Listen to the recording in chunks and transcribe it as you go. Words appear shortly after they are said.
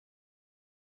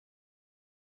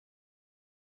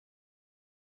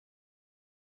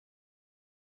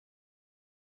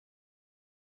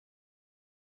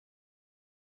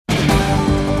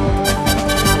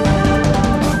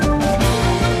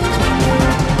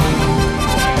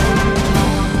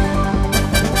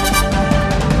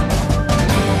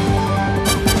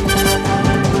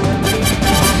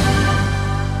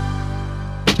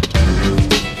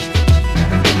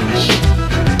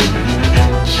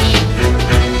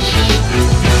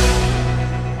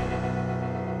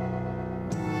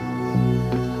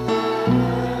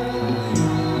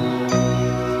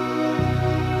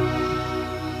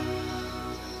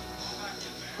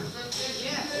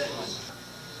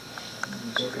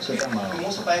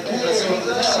Mostra pra aqui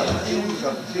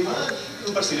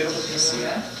pra cima da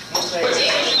piscina.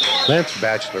 Lance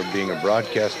Batchelor, being a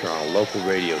broadcaster on a local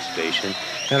radio station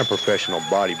and a professional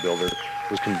bodybuilder,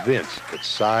 was convinced that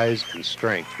size and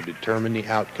strength would determine the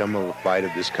outcome of a fight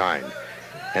of this kind,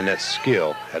 and that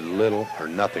skill had little or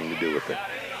nothing to do with it.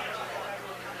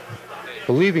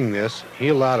 Believing this, he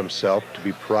allowed himself to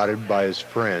be prodded by his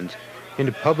friends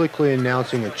into publicly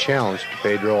announcing a challenge to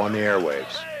Pedro on the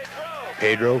airwaves.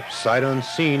 Pedro, sight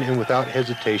unseen and without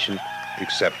hesitation,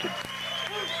 accepted.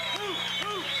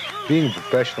 Being a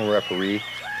professional referee,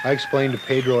 I explained to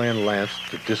Pedro and Lance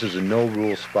that this is a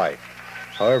no-rules fight.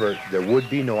 However, there would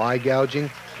be no eye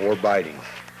gouging or biting,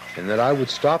 and that I would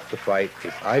stop the fight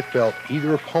if I felt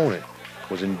either opponent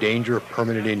was in danger of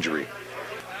permanent injury.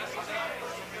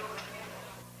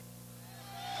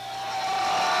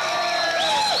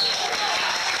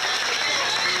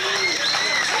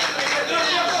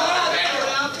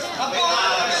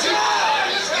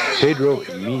 Pedro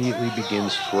immediately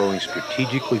begins throwing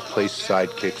strategically placed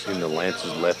side kicks into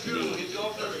Lance's left knee.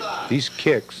 These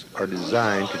kicks are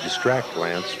designed to distract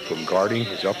Lance from guarding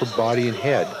his upper body and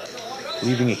head,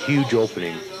 leaving a huge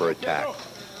opening for attack.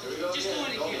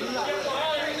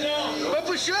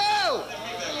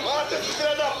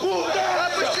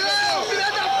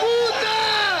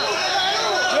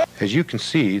 As you can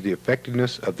see, the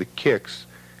effectiveness of the kicks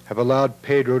have allowed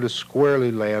Pedro to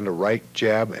squarely land a right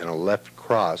jab and a left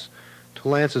cross to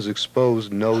Lance's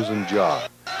exposed nose and jaw,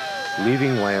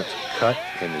 leaving Lance cut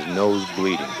and his nose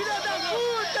bleeding.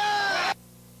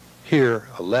 Here,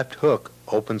 a left hook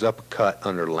opens up a cut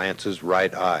under Lance's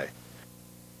right eye.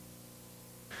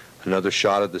 Another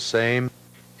shot of the same.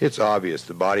 It's obvious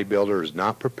the bodybuilder is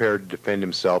not prepared to defend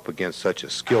himself against such a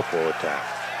skillful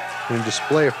attack. In a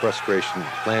display of frustration,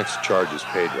 Lance charges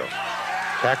Pedro,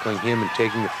 tackling him and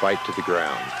taking the fight to the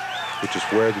ground, which is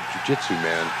where the jiu-jitsu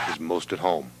man is most at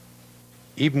home.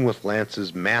 Even with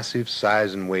Lance's massive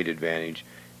size and weight advantage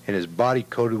and his body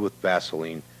coated with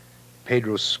Vaseline,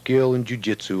 Pedro's skill in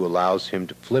jiu-jitsu allows him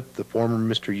to flip the former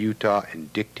Mr. Utah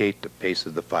and dictate the pace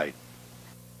of the fight.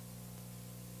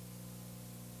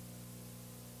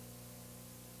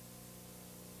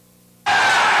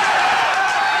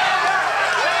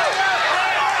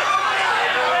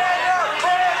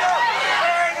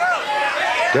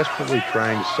 Desperately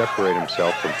trying to separate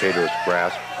himself from Pedro's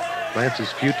grasp,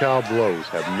 Lance's futile blows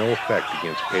have no effect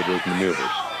against Pedro's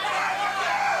maneuvers.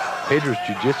 Pedro's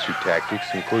jiu-jitsu tactics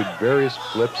include various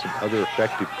flips and other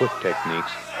effective foot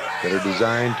techniques that are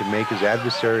designed to make his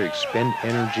adversary expend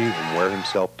energy and wear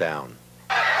himself down.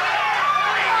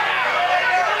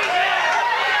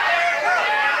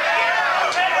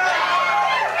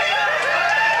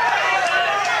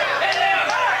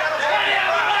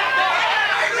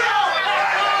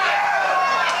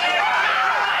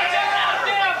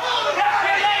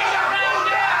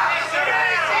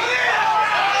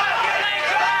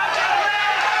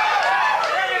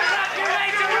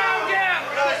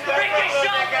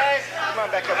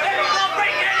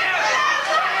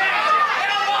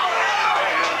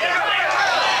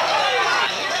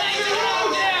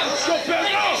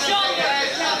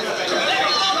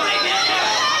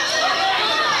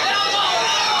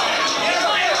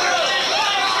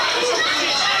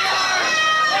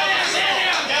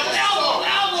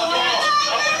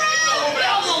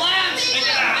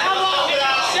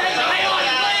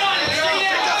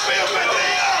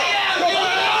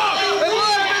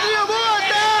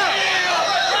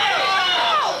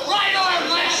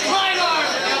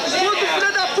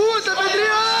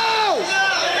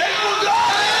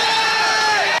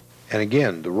 And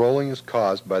again, the rolling is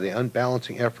caused by the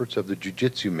unbalancing efforts of the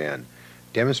jiu-jitsu man,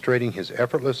 demonstrating his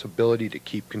effortless ability to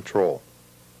keep control.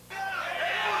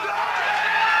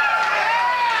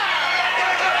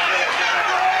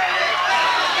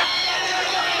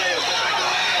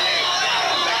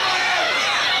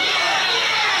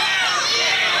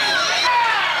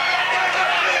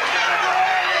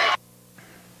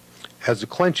 As the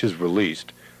clinch is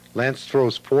released, Lance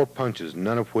throws 4 punches,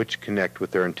 none of which connect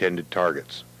with their intended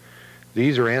targets.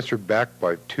 These are answered back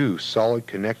by 2 solid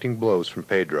connecting blows from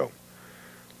Pedro.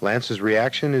 Lance's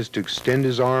reaction is to extend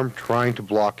his arm, trying to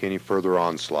block any further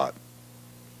onslaught.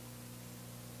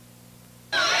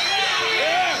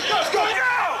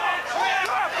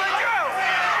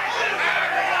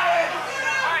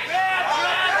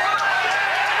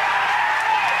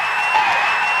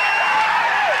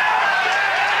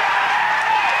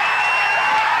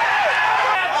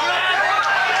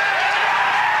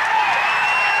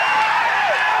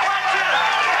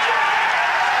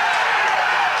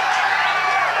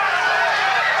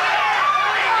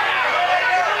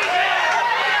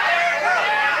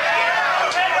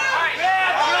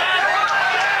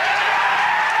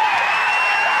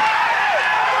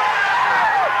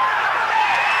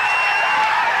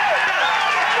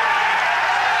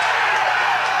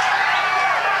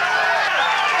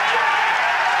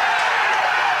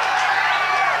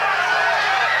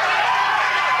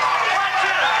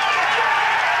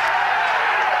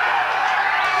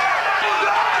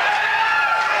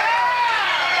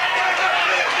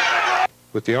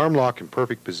 With the arm lock in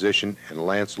perfect position and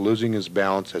Lance losing his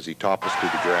balance as he topples to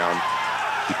the ground,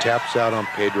 he taps out on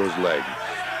Pedro's leg.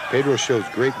 Pedro shows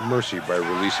great mercy by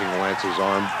releasing Lance's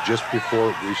arm just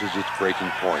before it reaches its breaking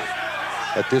point.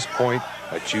 At this point,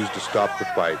 I choose to stop the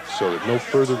fight so that no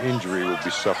further injury will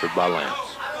be suffered by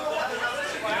Lance.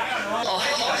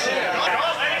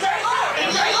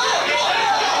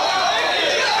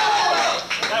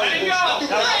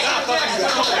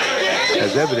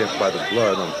 As evident by the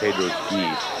blood on Pedro's gi,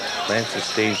 Lance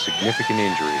sustained significant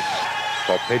injuries,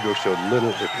 while Pedro showed little,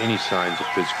 if any, signs of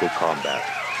physical combat.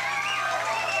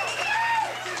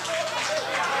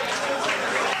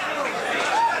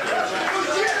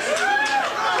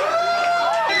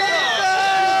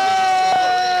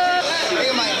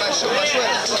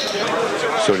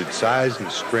 So did size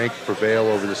and strength prevail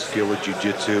over the skill of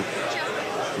jiu-jitsu?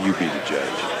 You be the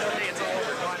judge.